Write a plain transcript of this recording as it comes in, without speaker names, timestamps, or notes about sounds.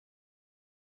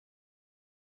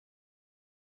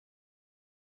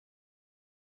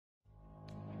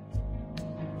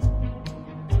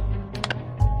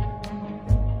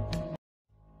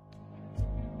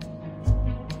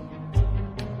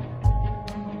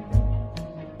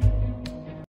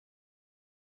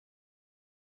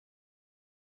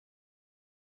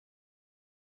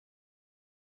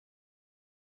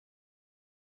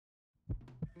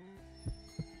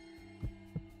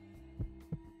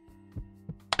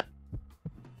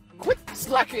Quit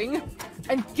slacking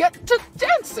and get to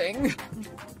dancing!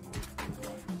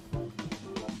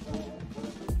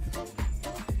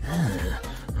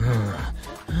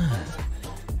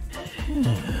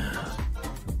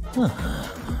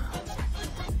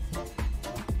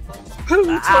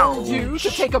 Who told you to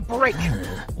take a break?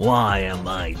 Why am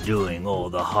I doing all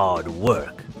the hard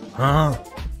work, huh?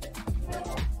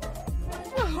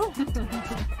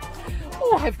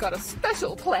 Oh, I've got a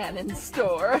special plan in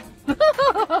store.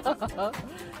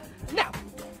 Now,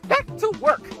 back to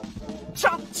work.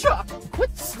 Chop chop,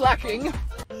 quit slacking.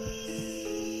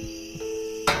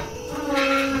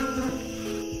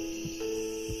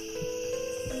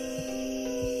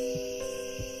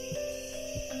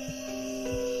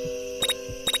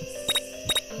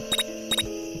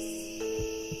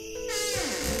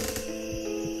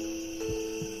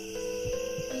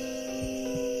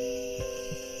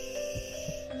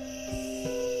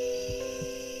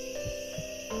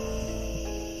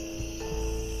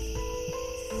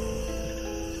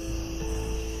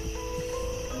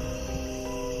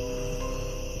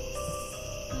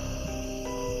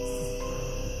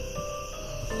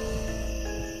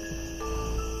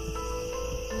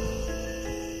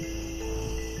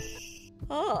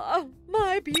 Ah,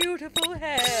 my beautiful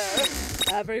hair.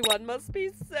 Everyone must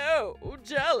be so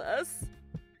jealous.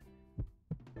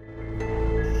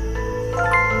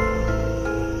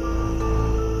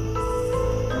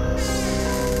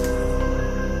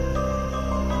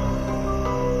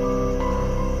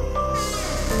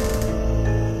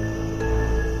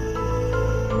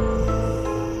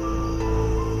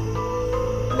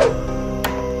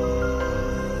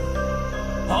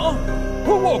 Huh?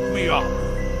 Who woke me up?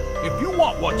 If you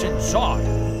want what's inside,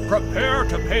 prepare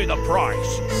to pay the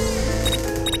price.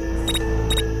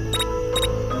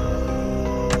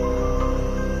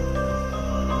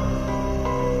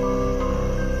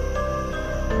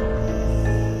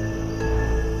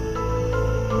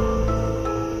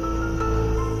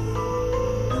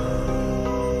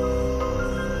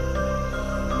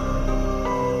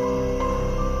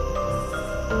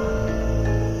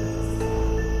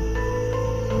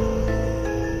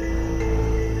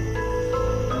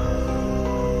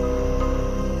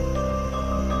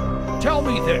 Tell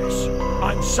me this.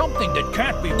 I'm something that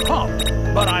can't be pumped,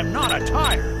 but I'm not a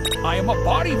tire. I am a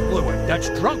body fluid that's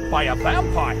drunk by a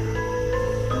vampire.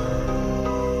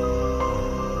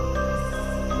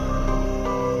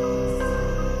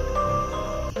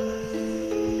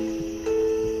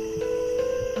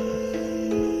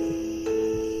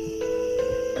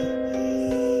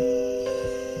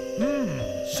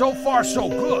 So far so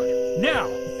good. Now,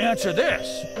 answer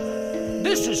this.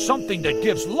 This is something that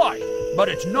gives light, but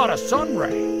it's not a sun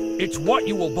ray. It's what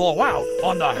you will blow out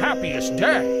on the happiest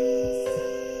day.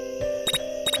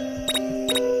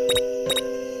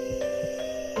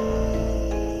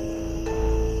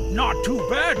 Not too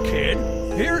bad, kid.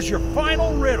 Here's your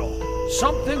final riddle.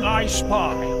 Something I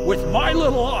spy with my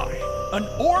little eye. An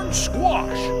orange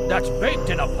squash that's baked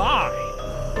in a pie.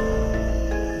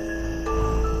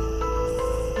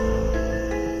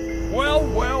 Well,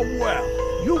 well,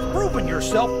 well. You've proven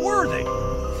yourself worthy.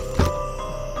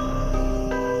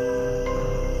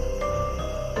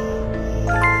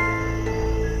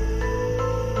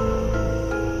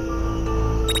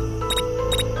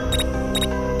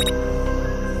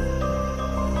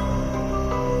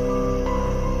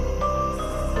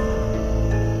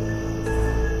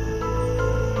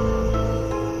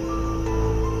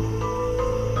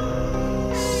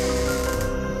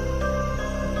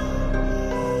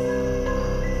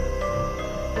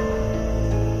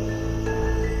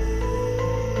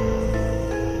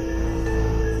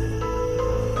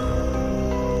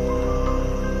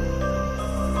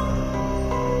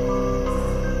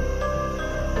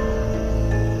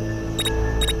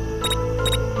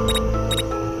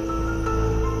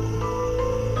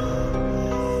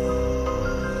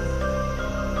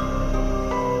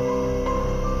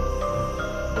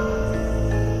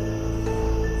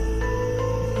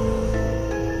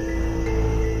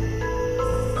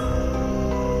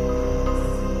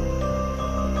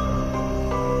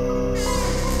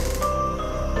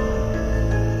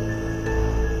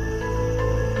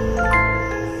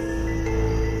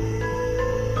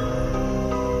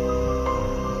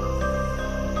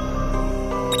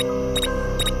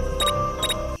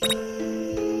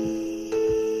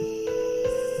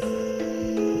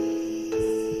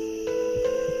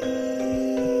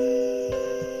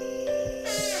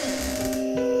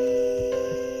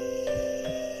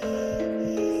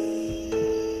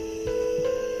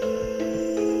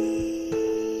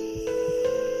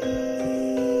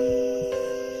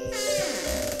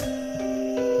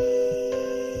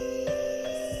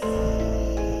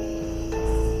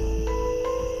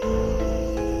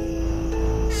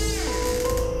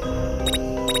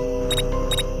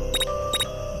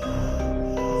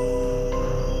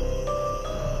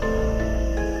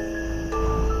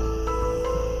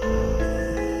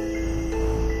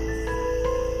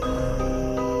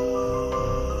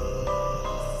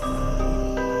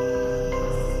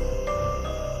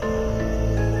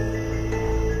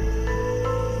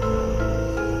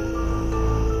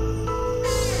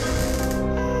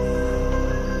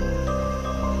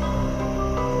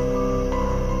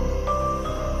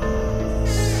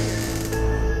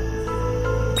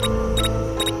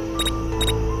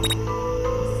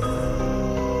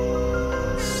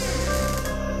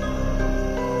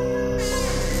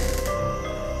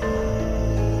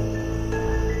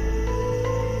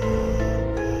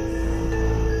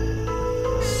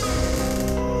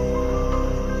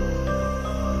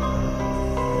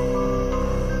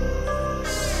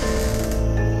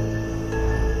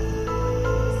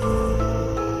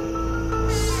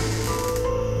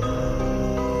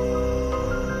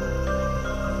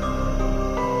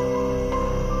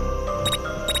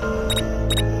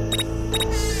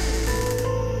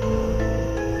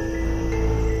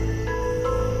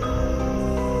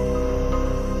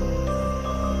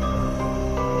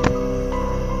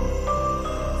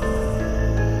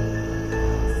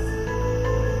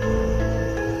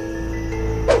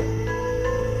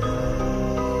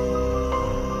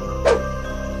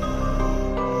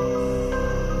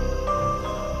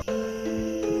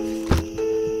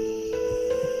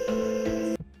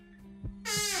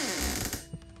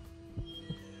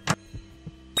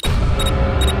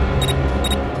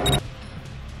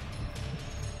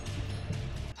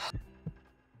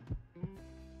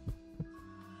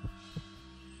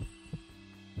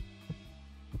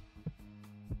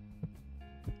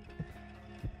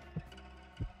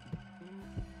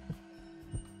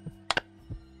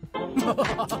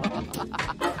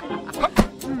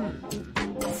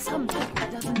 Something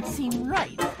doesn't seem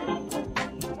right.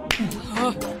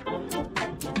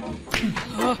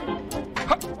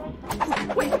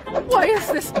 Wait, why is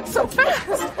this so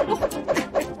fast?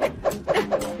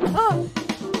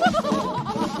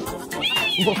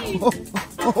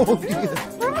 Oh dear.